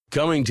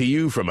Coming to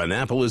you from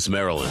Annapolis,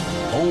 Maryland,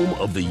 home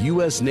of the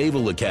U.S.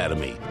 Naval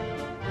Academy,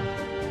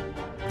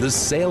 the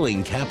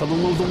sailing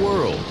capital of the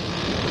world,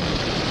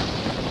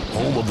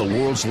 home of the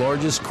world's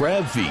largest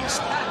crab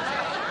feast,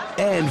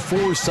 and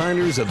 4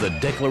 signers of the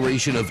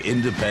Declaration of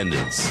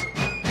Independence.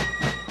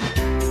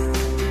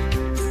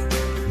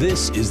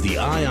 This is the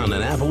Eye on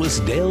Annapolis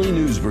Daily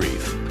News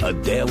Brief, a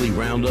daily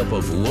roundup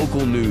of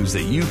local news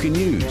that you can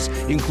use,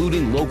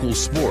 including local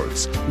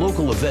sports,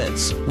 local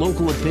events,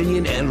 local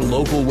opinion, and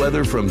local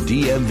weather from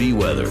DMV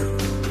Weather.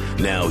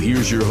 Now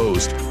here's your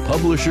host,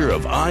 publisher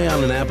of Eye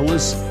on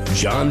Annapolis,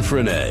 John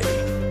Frenaye.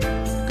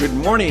 Good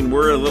morning.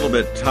 We're a little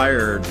bit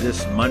tired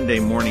this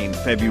Monday morning,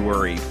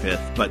 February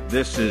 5th, but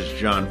this is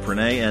John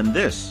Frenaye, and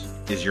this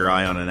is your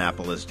Eye on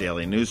Annapolis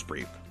Daily News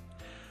Brief.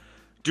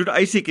 Due to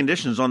icy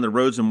conditions on the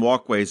roads and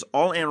walkways,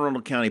 all Anne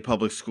Arundel County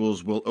public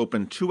schools will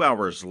open 2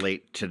 hours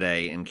late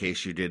today, in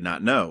case you did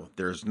not know.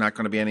 There's not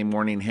going to be any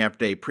morning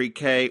half-day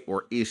pre-K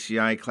or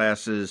ECI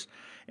classes,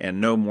 and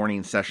no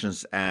morning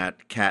sessions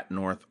at Cat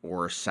North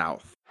or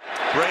South.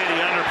 Brady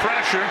under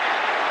pressure,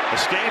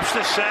 escapes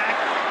the sack,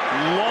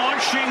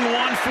 launching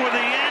one for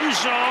the end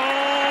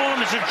zone.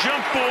 It's a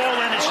jump ball,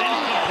 and it's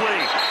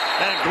incomplete.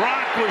 And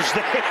Gronk was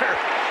there.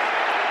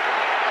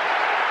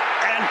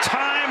 And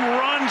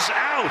time runs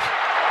out.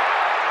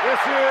 This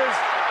is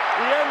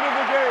the end of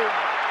the game.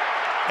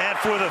 And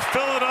for the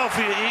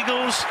Philadelphia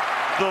Eagles,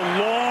 the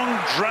long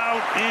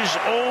drought is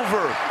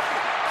over.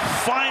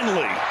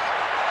 Finally.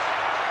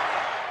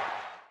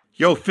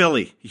 Yo,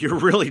 Philly, you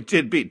really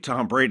did beat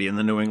Tom Brady and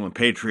the New England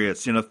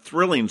Patriots in a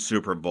thrilling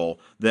Super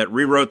Bowl that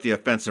rewrote the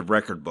offensive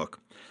record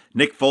book.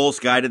 Nick Foles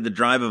guided the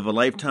drive of a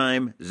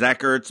lifetime. Zach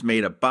Ertz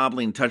made a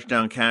bobbling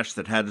touchdown catch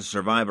that had to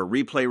survive a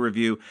replay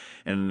review,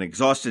 and an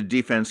exhausted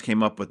defense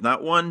came up with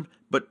not one,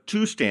 but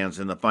 2 stands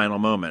in the final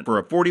moment for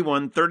a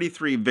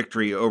 41-33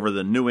 victory over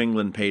the New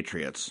England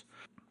Patriots.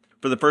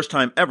 For the first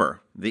time ever,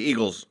 the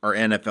Eagles are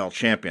NFL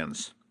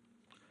champions.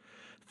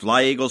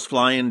 Fly, Eagles,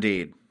 fly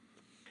indeed.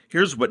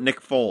 Here's what Nick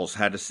Foles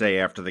had to say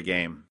after the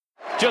game.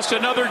 Just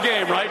another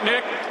game, right,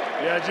 Nick?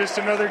 Yeah, just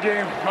another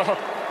game.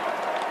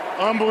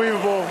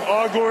 Unbelievable.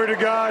 All glory to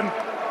God.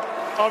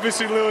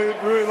 Obviously, Lily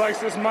really likes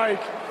this mic.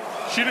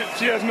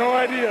 She has no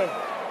idea.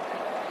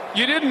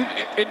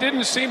 It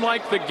didn't seem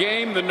like the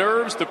game, the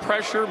nerves, the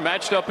pressure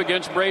matched up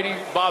against Brady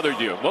bothered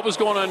you. What was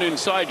going on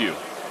inside you?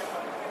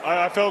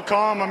 I felt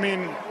calm. I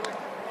mean,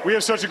 we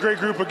have such a great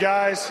group of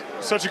guys,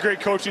 such a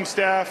great coaching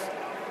staff.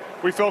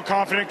 We felt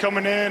confident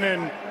coming in,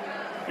 and,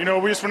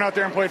 we just went out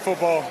there and played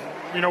football.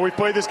 We've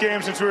played this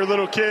game since we were a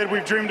little kid.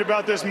 We've dreamed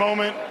about this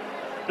moment.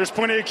 There's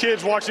plenty of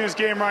kids watching this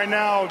game right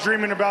now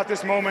dreaming about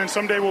this moment.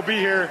 Someday we'll be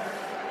here.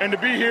 And to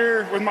be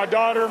here with my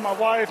daughter, my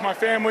wife, my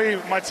family,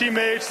 my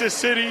teammates, this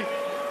city,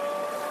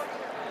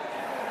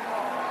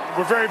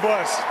 we're very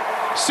blessed.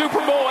 Super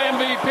Bowl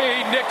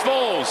MVP, Nick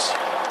Foles.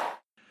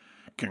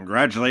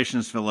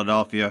 Congratulations,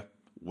 Philadelphia.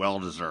 Well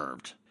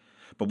deserved.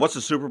 But what's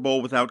a Super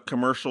Bowl without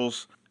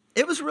commercials?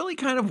 It was really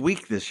kind of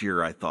weak this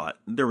year, I thought.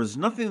 There was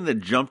nothing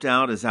that jumped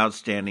out as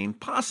outstanding,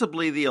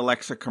 possibly the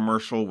Alexa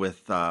commercial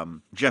with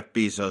Jeff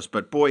Bezos.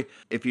 But boy,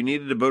 if you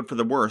needed to vote for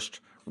the worst,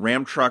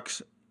 Ram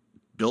trucks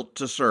built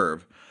to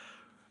serve.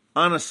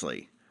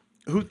 Honestly,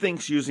 who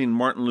thinks using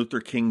Martin Luther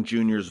King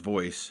Jr.'s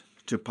voice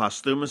to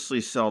posthumously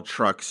sell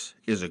trucks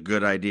is a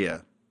good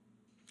idea?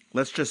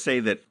 Let's just say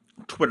that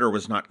Twitter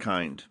was not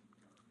kind.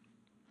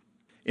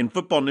 In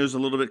football news a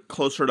little bit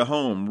closer to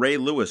home, Ray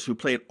Lewis, who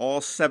played all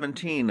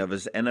 17 of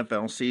his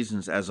NFL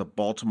seasons as a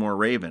Baltimore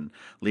Raven,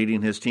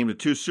 leading his team to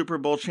 2 Super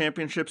Bowl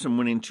championships and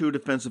winning 2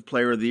 Defensive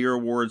Player of the Year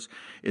awards,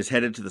 is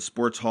headed to the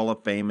Sports Hall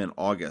of Fame in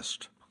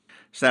August.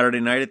 Saturday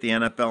night at the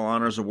NFL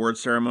Honors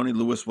Awards ceremony,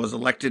 Lewis was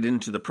elected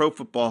into the Pro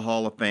Football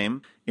Hall of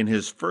Fame in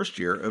his first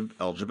year of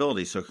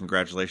eligibility, so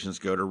congratulations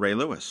go to Ray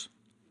Lewis.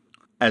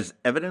 As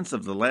evidence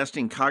of the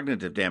lasting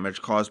cognitive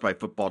damage caused by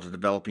football to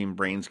developing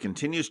brains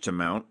continues to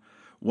mount,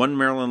 one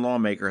Maryland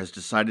lawmaker has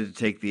decided to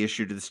take the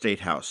issue to the State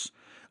House.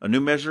 A new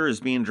measure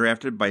is being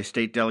drafted by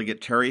State Delegate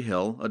Terry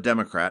Hill, a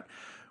Democrat,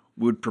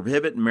 would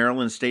prohibit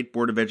Maryland State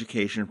Board of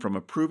Education from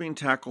approving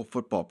tackle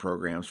football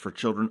programs for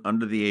children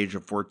under the age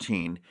of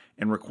 14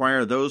 and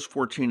require those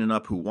 14 and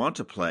up who want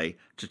to play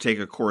to take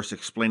a course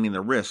explaining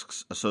the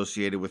risks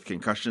associated with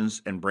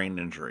concussions and brain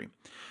injury.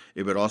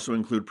 It would also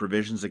include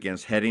provisions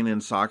against heading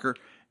in soccer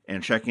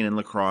and checking in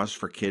lacrosse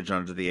for kids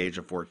under the age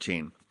of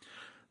 14.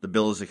 The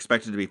bill is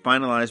expected to be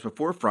finalized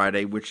before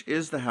Friday, which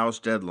is the House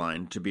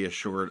deadline to be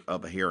assured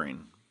of a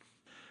hearing.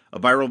 A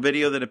viral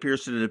video that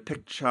appears to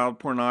depict child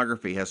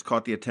pornography has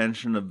caught the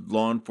attention of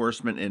law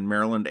enforcement in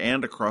Maryland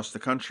and across the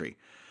country.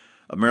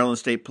 A Maryland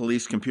State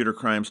Police Computer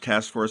Crimes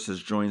Task Force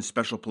has joined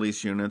special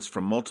police units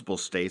from multiple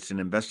states in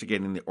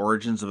investigating the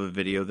origins of a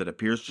video that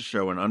appears to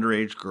show an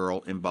underage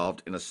girl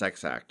involved in a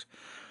sex act.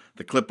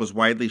 The clip was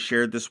widely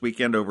shared this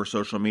weekend over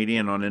social media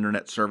and on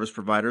internet service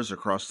providers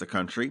across the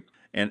country,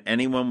 and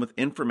anyone with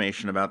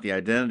information about the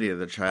identity of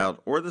the child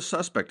or the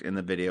suspect in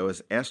the video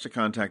is asked to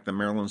contact the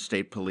Maryland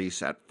State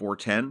Police at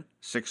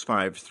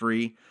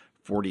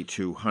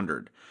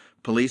 410-653-4200.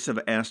 Police have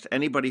asked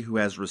anybody who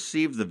has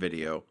received the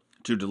video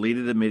to delete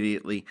it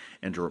immediately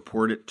and to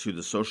report it to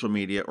the social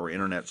media or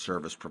internet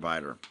service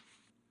provider.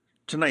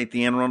 Tonight,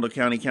 the Anne Arundel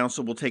County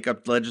Council will take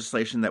up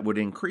legislation that would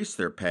increase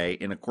their pay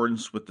in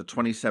accordance with the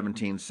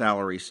 2017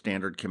 Salary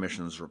Standard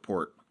Commission's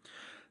report.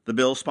 The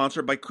bill,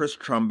 sponsored by Chris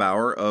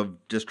Trumbauer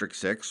of District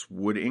 6,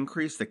 would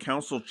increase the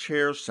council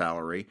chair's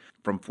salary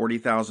from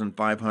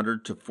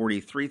 $40,500 to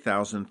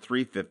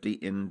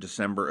 $43,350 in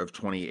December of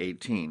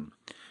 2018.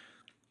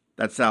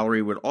 That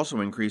salary would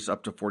also increase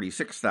up to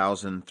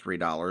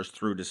 $46,003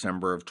 through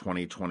December of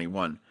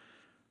 2021.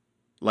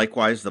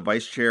 Likewise, the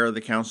vice chair of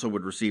the council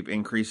would receive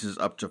increases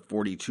up to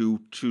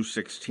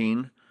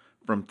 $42,216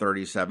 from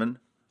 $37,000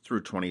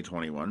 through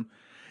 2021.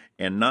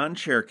 And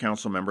non-chair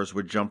council members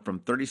would jump from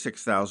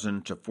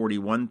 $36,000 to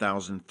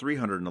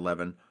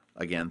 $41,311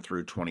 again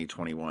through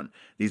 2021.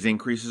 These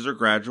increases are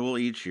gradual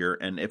each year,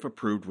 and if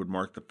approved, would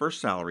mark the first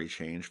salary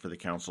change for the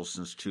council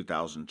since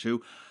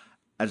 2002.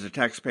 As a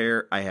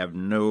taxpayer, I have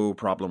no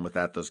problem with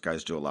that. Those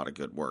guys do a lot of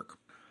good work.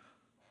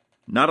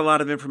 Not a lot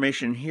of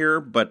information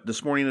here, but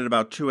this morning at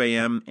about 2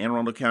 a.m., Anne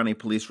Arundel County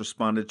Police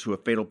responded to a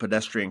fatal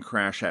pedestrian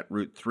crash at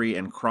Route 3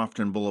 and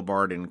Crofton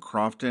Boulevard in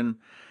Crofton.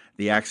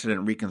 The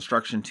accident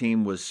reconstruction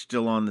team was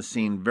still on the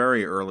scene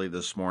very early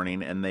this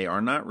morning, and they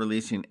are not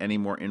releasing any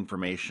more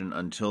information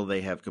until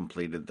they have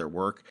completed their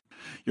work.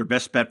 Your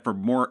best bet for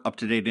more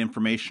up-to-date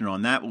information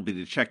on that will be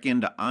to check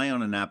into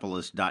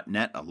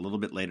eyeonannapolis.net a little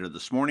bit later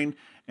this morning,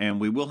 and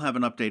we will have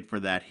an update for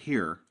that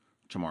here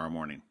tomorrow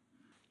morning.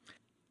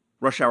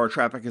 Rush hour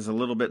traffic is a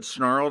little bit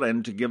snarled,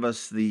 and to give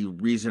us the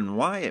reason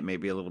why it may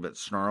be a little bit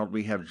snarled,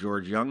 we have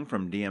George Young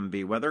from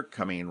DMV Weather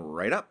coming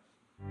right up.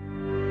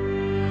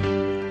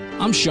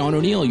 I'm Sean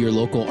O'Neill, your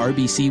local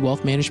RBC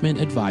Wealth Management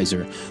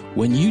Advisor.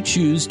 When you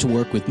choose to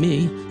work with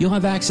me, you'll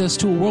have access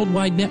to a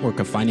worldwide network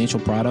of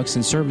financial products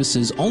and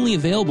services only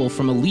available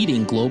from a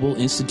leading global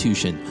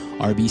institution.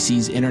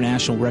 RBC's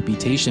international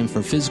reputation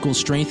for physical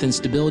strength and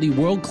stability,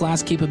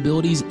 world-class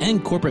capabilities,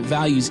 and corporate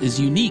values is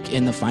unique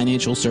in the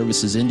financial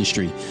services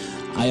industry.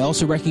 I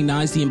also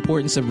recognize the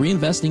importance of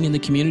reinvesting in the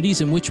communities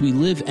in which we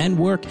live and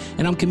work,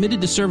 and I'm committed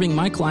to serving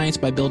my clients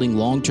by building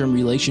long-term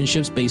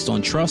relationships based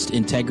on trust,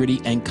 integrity,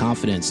 and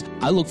confidence.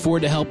 I look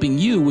forward to helping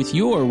you with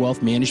your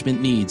wealth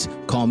management needs.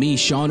 Call me,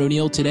 Sean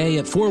O'Neill, today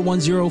at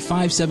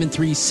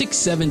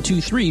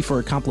 410-573-6723 for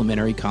a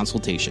complimentary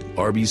consultation.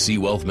 RBC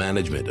Wealth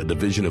Management, a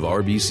division of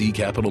RBC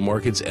Capital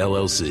Markets,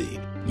 LLC.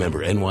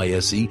 Member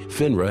NYSE,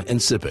 FINRA, and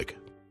SIPC.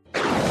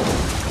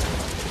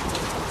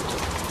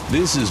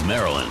 This is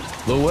Maryland.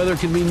 The weather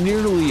can be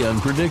nearly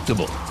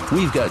unpredictable.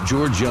 We've got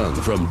George Young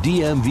from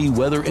DMV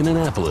Weather in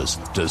Annapolis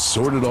to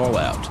sort it all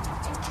out.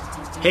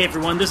 Hey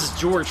everyone, this is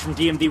George from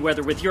DMV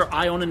Weather with your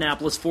Eye on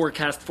Annapolis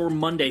forecast for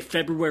Monday,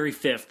 February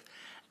 5th.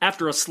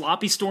 After a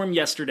sloppy storm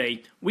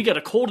yesterday, we got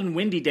a cold and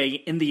windy day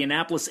in the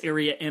Annapolis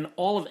area and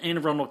all of Anne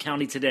Arundel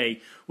County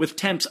today, with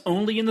temps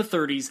only in the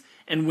 30s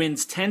and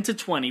winds 10 to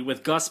 20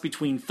 with gusts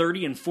between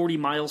 30 and 40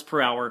 miles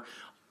per hour,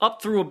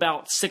 up through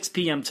about 6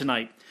 p.m.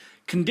 tonight.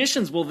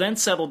 Conditions will then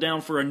settle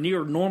down for a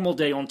near normal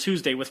day on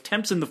Tuesday with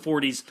temps in the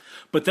 40s,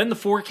 but then the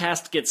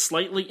forecast gets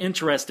slightly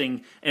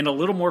interesting and a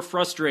little more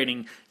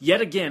frustrating yet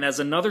again as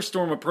another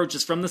storm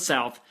approaches from the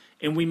south,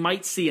 and we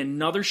might see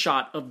another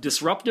shot of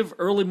disruptive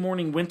early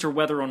morning winter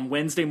weather on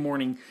Wednesday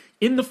morning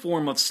in the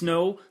form of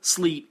snow,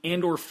 sleet,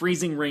 and or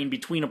freezing rain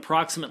between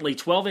approximately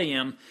 12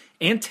 a.m.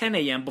 and 10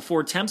 a.m.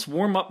 before temps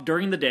warm up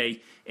during the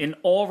day and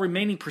all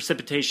remaining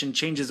precipitation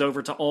changes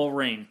over to all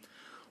rain.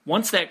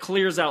 Once that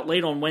clears out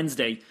late on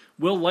Wednesday,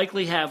 we'll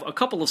likely have a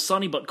couple of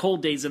sunny but cold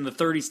days in the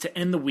 30s to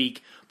end the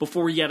week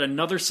before yet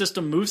another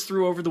system moves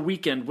through over the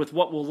weekend with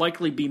what will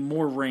likely be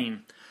more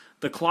rain.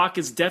 The clock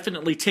is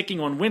definitely ticking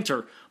on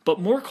winter, but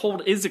more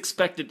cold is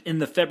expected in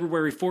the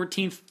February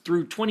 14th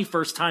through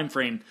 21st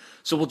timeframe,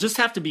 so we'll just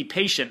have to be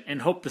patient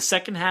and hope the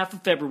second half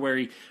of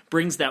February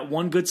brings that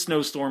one good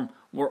snowstorm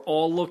we're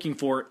all looking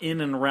for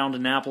in and around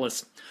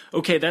Annapolis.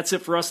 Okay, that's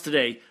it for us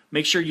today.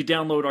 Make sure you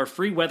download our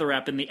free weather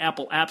app in the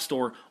Apple App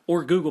Store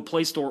or Google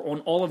Play Store on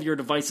all of your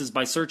devices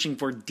by searching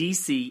for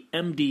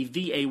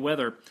DCMDVA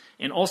Weather,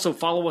 and also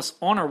follow us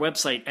on our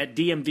website at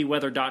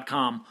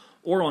dmvweather.com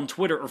or on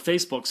Twitter or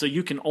Facebook so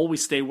you can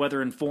always stay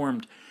weather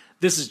informed.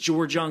 This is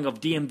George Young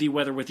of DMV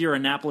Weather with your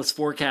Annapolis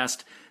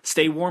forecast.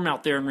 Stay warm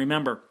out there, and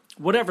remember,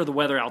 whatever the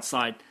weather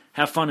outside,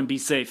 have fun and be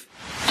safe.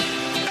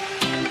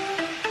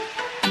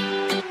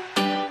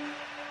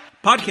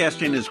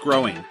 Podcasting is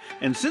growing,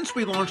 and since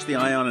we launched the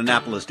Eye on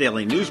Annapolis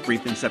Daily News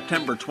Brief in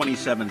September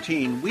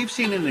 2017, we've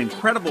seen an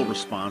incredible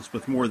response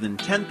with more than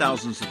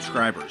 10,000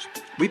 subscribers.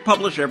 We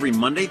publish every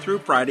Monday through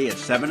Friday at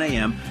 7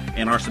 a.m.,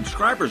 and our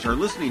subscribers are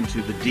listening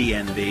to the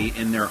DNB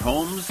in their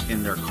homes,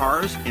 in their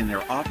cars, in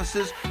their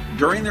offices,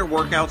 during their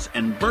workouts,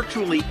 and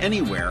virtually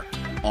anywhere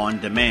on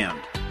demand.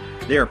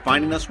 They are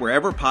finding us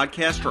wherever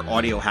podcast or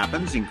audio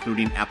happens,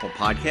 including Apple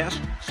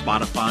Podcasts,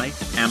 Spotify,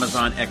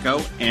 Amazon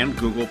Echo, and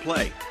Google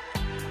Play.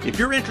 If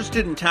you're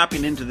interested in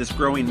tapping into this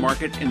growing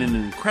market in an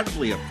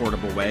incredibly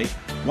affordable way,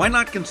 why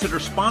not consider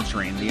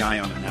sponsoring the Eye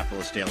on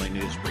Annapolis Daily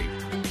News Brief?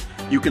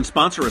 You can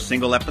sponsor a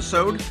single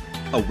episode,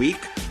 a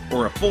week,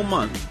 or a full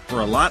month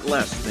for a lot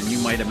less than you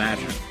might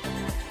imagine.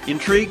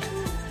 Intrigued?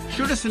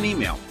 Shoot us an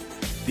email.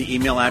 The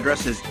email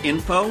address is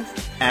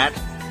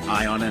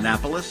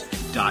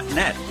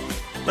info@ionannapolis.net.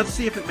 Let's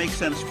see if it makes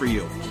sense for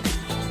you.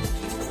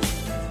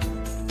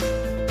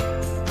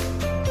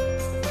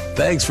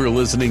 Thanks for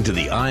listening to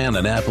the Ion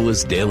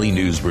Annapolis Daily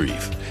News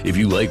Brief. If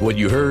you like what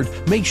you heard,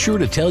 make sure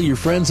to tell your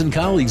friends and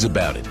colleagues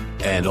about it.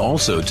 And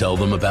also tell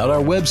them about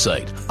our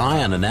website,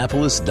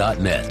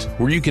 ionannapolis.net,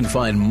 where you can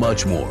find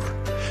much more.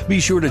 Be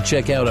sure to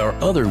check out our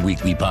other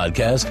weekly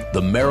podcast,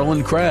 The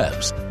Maryland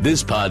Crabs.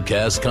 This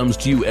podcast comes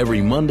to you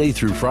every Monday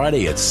through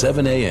Friday at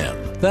 7 a.m.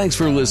 Thanks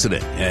for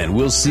listening, and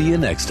we'll see you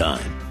next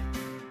time.